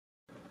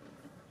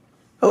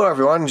Hello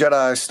everyone,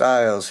 Jedi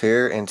Styles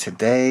here, and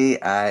today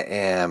I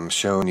am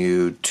showing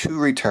you 2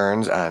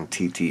 returns on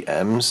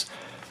TTMs.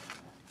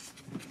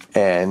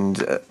 And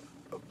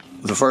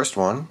the first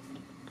one,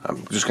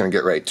 I'm just going to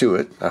get right to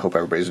it. I hope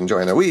everybody's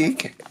enjoying their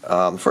week.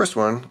 The first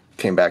one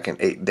came back in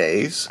 8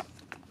 days.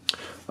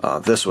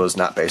 This was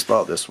not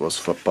baseball, this was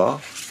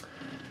football.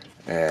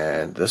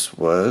 And this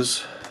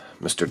was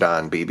Mr.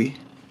 Don Beebe.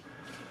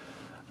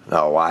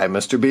 Now, why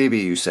Mr. Beebe,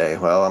 you say?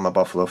 Well, I'm a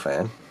Buffalo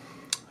fan.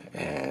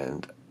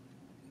 And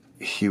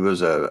he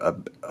was a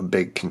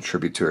big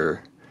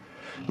contributor,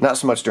 not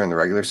so much during the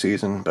regular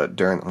season, but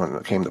when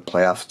it came to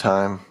playoff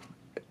time,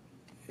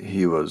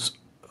 he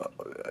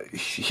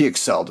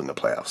excelled in the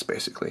playoffs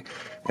basically,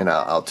 and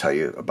I'll tell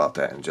you about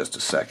that in just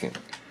a second.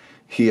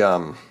 He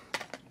only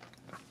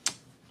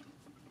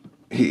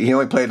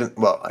played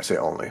I say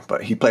only,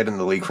 but he played in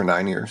the league for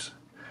 9 years,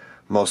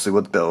 mostly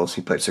with the Bills.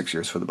 He played 6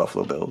 years for the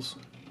Buffalo Bills,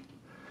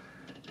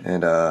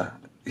 and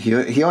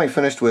he only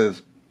finished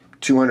with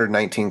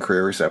 219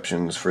 career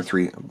receptions for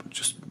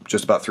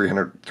just about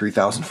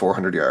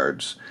 3,400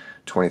 yards,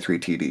 23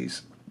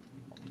 TDs.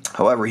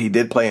 However, he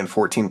did play in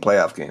 14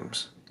 playoff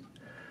games.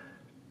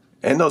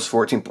 In those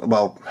 14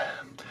 playoff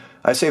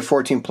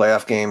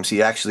games,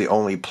 he actually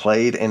only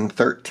played in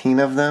 13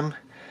 of them.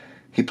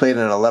 He played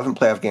in 11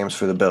 playoff games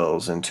for the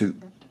Bills and two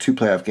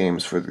playoff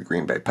games for the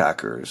Green Bay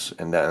Packers.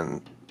 And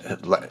then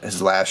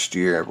his last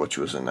year, which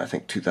was in, I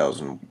think,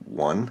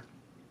 2001,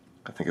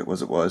 I think it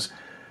was.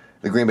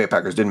 The Green Bay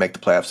Packers did make the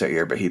playoffs that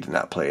year, but he did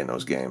not play in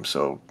those games.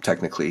 So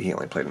technically, he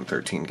only played in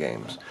 13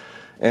 games.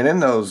 And in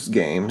those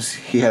games,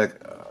 he had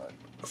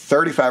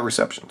 35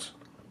 receptions,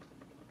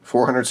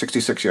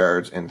 466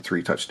 yards, and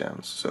 3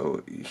 touchdowns.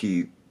 So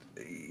he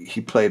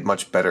played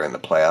much better in the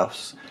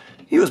playoffs.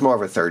 He was more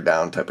of a third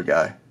down type of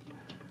guy.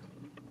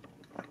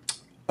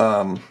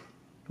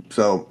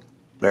 So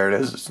there it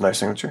is. It's a nice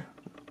signature.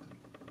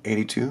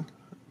 82,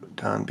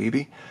 Don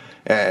Beebe.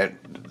 And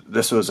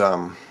this was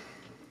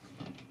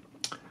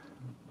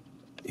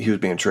he was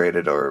being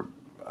traded, or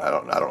I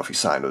don't know if he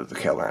signed with the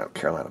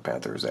Carolina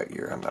Panthers that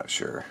year. I'm not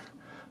sure.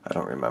 I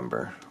don't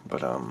remember.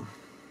 But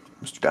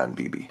Mr. Don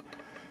Beebe,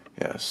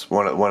 yes,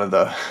 one of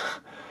the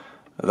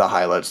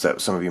highlights that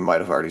some of you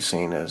might have already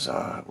seen is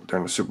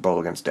during the Super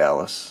Bowl against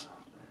Dallas,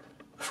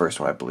 the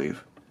first one I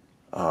believe,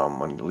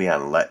 when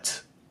Leon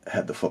Lett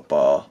had the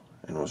football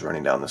and was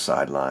running down the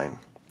sideline.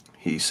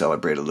 He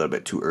celebrated a little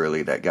bit too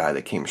early. That guy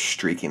that came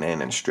streaking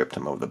in and stripped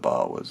him of the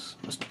ball was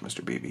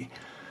Mr. Beebe.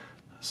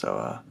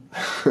 So,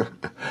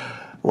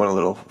 one a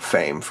little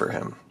fame for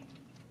him.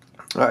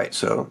 All right,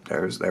 so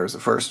there's the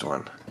first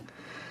one.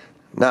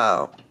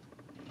 Now,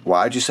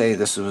 why did I say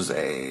this was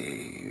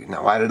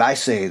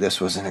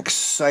an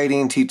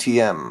exciting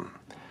TTM?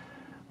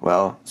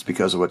 Well, it's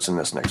because of what's in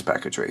this next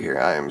package right here.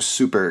 I am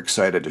super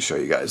excited to show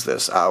you guys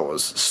this. I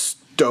was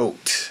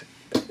stoked,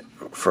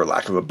 for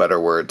lack of a better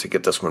word, to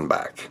get this one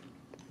back.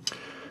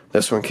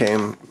 This one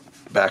came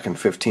back in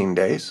 15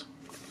 days.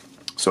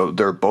 So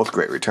they're both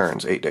great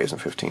returns, 8 days and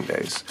 15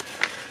 days.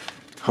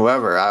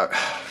 However,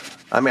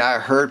 I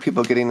heard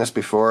people getting this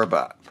before,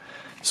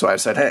 so I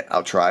said, hey,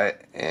 I'll try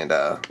it. And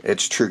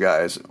it's true,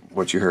 guys.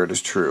 What you heard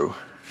is true.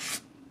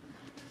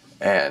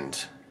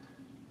 And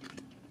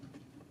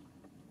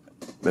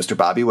Mr.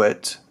 Bobby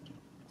Witt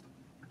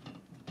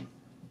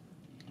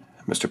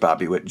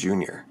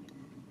Jr.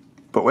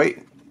 But wait,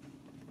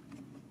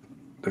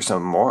 there's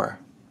something more.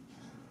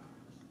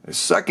 The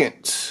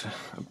second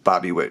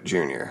Bobby Witt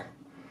Jr.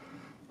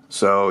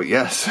 So,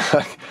 yes,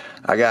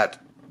 I got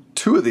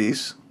 2 of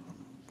these.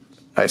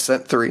 I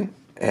sent 3,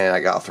 and I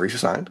got all 3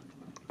 signed,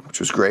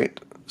 which was great.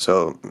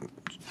 So,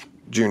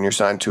 Junior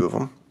signed 2 of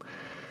them,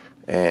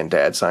 and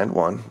Dad signed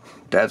 1.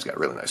 Dad's got a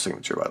really nice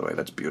signature, by the way.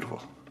 That's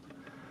beautiful.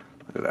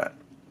 Look at that.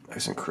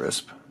 Nice and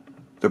crisp.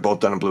 They're both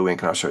done in blue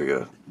ink, and I'll show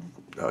you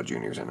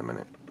Junior's in a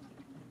minute.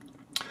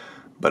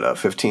 But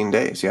 15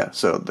 days, yeah.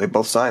 So, they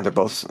both signed. They're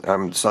both,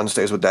 son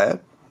stays with Dad,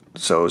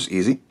 so it's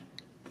easy.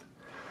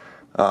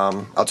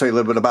 I'll tell you a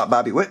little bit about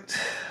Bobby Witt.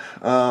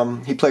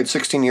 He played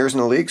 16 years in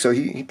the league, so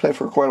he played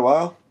for quite a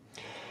while.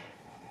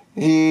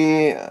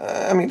 He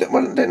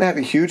didn't have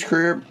a huge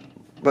career,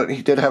 but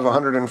he did have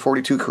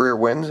 142 career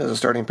wins as a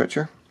starting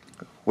pitcher,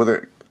 with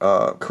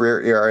a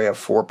career ERA of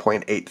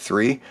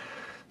 4.83.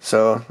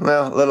 So,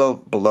 a little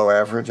below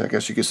average, I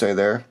guess you could say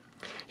there.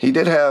 He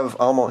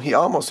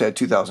almost had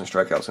 2,000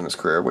 strikeouts in his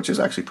career, which is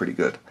actually pretty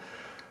good.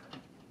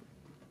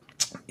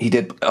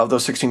 Of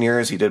those 16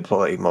 years, he did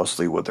play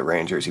mostly with the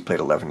Rangers. He played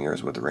 11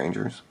 years with the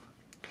Rangers.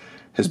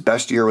 His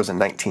best year was in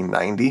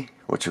 1990,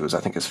 which was, I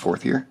think, his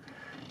 4th year.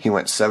 He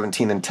went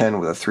 17-10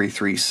 with a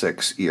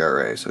 3.36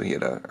 ERA, so he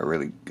had a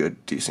really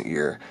good, decent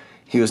year.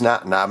 He was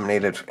not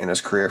nominated in his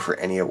career for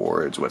any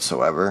awards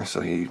whatsoever, so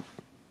he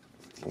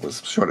was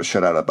sort of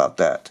shut out about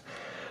that.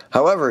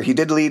 However, he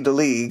did lead the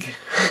league.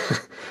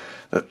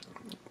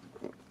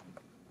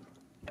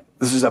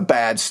 This is a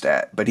bad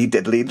stat, but he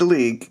did lead the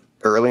league.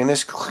 Early in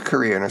his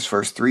career, in his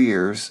first 3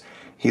 years,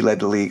 he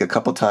led the league a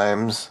couple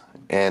times,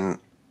 and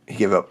he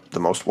gave up the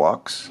most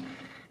walks.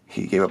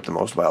 He gave up the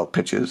most wild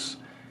pitches.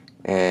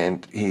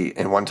 and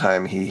one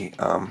time he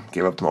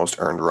gave up the most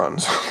earned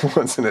runs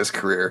once in his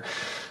career.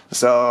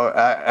 So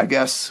I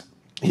guess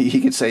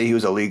he could say he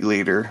was a league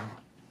leader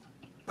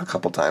a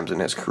couple times in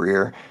his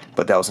career,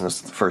 but that was in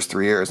his first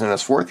 3 years. And in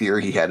his fourth year,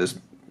 he had his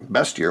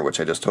best year, which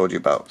I just told you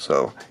about.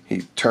 So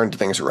he turned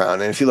things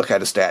around. And if you look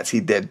at his stats,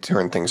 he did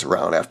turn things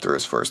around after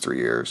his first 3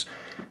 years.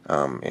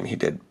 And he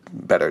did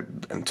better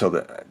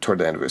until toward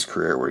the end of his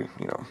career, where,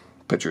 you know,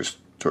 pitchers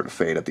sort of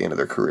fade at the end of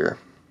their career.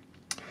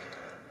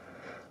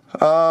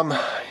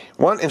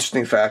 One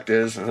interesting fact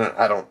is,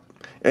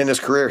 in his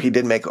career, he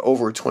did make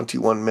over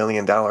 $21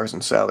 million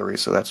in salary,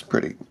 so that's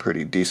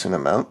pretty decent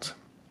amount.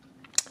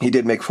 He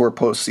did make 4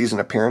 postseason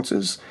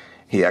appearances.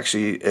 He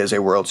actually is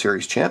a World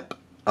Series champ.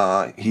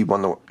 He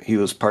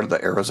was part of the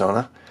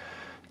Arizona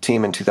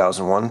team in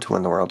 2001 to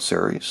win the World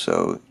Series,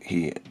 so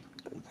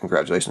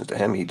congratulations to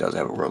him. He does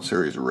have a World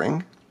Series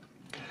ring.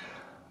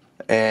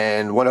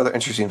 And one other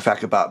interesting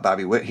fact about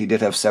Bobby Witt, he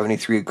did have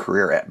 73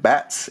 career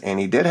at-bats, and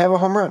he did have a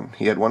home run.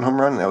 He had 1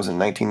 home run, and that was in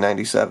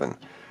 1997.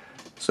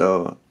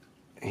 So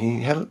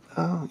he had,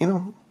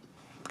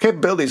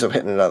 capabilities of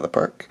hitting it out of the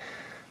park.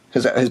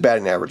 His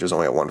batting average is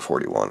only at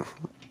 141.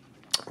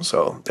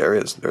 So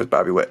there's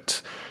Bobby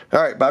Witt.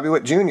 All right, Bobby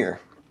Witt Jr.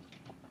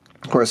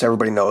 Of course,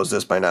 everybody knows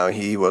this by now.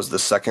 He was the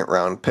 2nd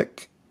round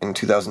pick in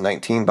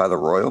 2019 by the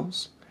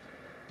Royals.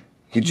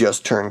 He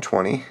just turned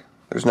 20.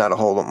 There's not a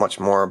whole lot much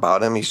more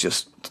about him. He's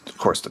just, of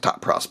course, the top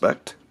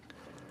prospect.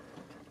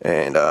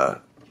 And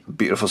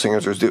beautiful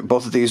signatures.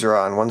 Both of these are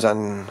on. One's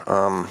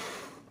on.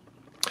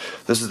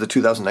 This is the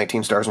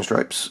 2019 Stars and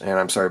Stripes, and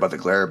I'm sorry about the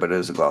glare, but it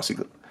is a glossy.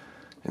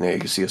 And there you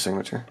can see a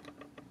signature.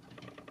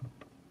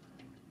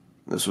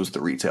 This was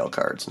the retail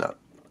cards,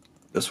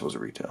 this was a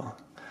retail.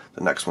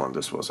 The next one,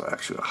 this was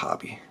actually a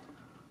hobby.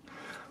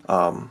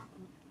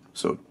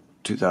 So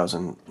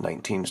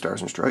 2019 Stars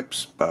and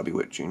Stripes, Bobby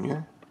Witt Jr.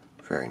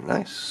 Very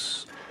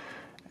nice.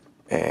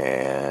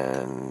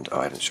 And,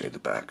 I didn't show you the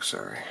back,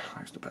 sorry.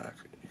 There's the back.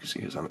 You can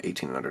see he's on the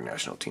 18 and under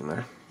national team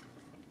there.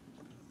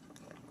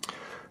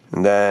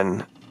 And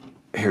then,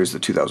 here's the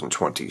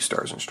 2020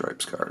 Stars and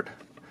Stripes card.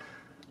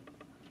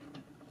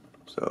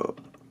 So,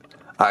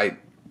 I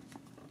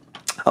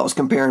was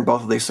comparing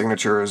both of these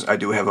signatures. I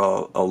do have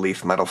a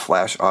Leaf Metal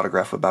Flash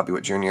autograph with Bobby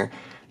Witt Jr.,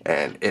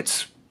 and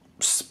it's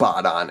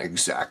spot on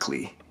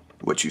exactly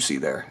what you see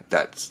there.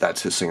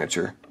 That's his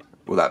signature,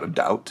 without a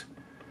doubt.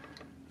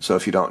 So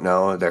if you don't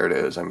know, there it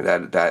is. I mean,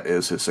 that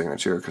is his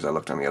signature, because I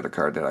looked on the other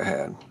card that I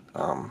had.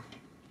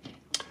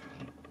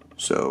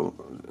 So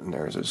and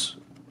there's his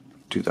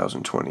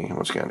 2020,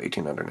 once again,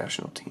 18 under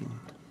national team.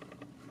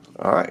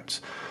 All right.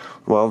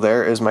 Well,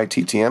 there is my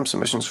TTM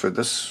submissions for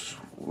this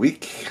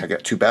week. I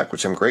got 2 back,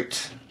 which I'm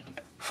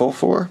grateful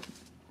for.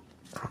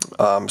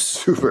 I'm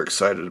super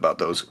excited about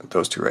those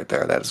 2 right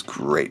there. That is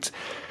great.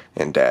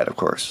 And Dad, of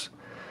course,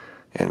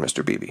 and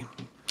Mr. BB.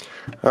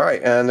 All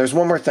right, and there's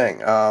one more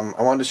thing.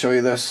 I wanted to show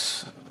you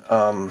this.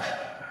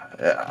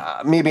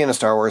 Me being a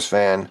Star Wars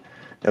fan,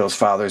 it was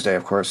Father's Day,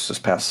 of course, this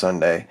past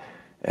Sunday,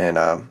 and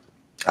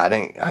I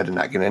did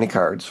not get any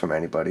cards from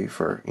anybody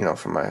from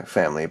my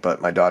family,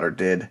 but my daughter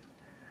did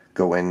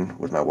go in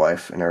with my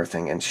wife and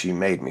everything, and she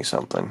made me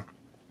something,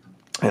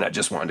 and I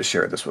just wanted to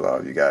share this with all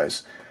of you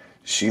guys.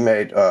 She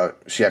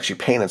actually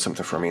painted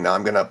something for me. Now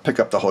I'm gonna pick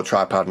up the whole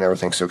tripod and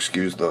everything, so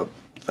excuse the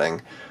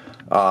thing.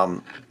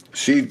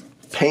 She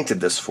painted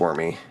this for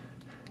me,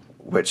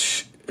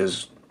 which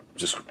is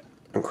just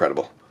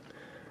incredible.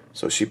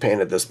 So she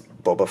painted this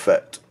Boba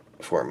Fett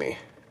for me.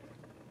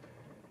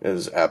 It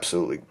is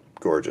absolutely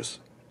gorgeous.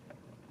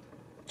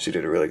 She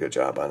did a really good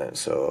job on it,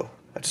 so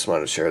I just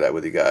wanted to share that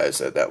with you guys,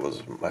 that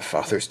was my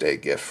Father's Day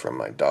gift from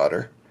my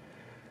daughter.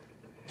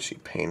 She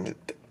painted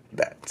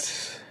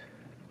that.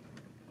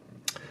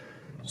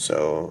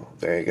 So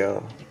there you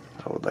go.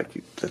 I would like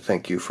to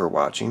thank you for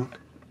watching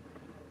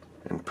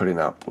and putting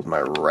up with my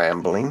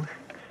rambling.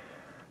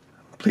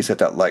 Please hit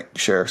that like,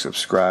 share,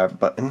 subscribe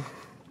button.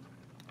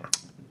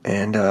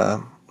 And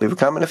leave a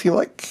comment if you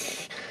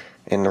like.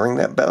 And ring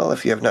that bell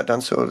if you have not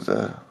done so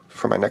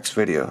for my next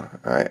video.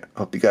 Alright,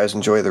 hope you guys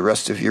enjoy the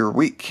rest of your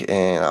week.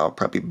 And I'll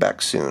probably be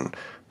back soon.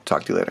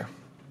 Talk to you later.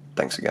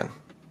 Thanks again.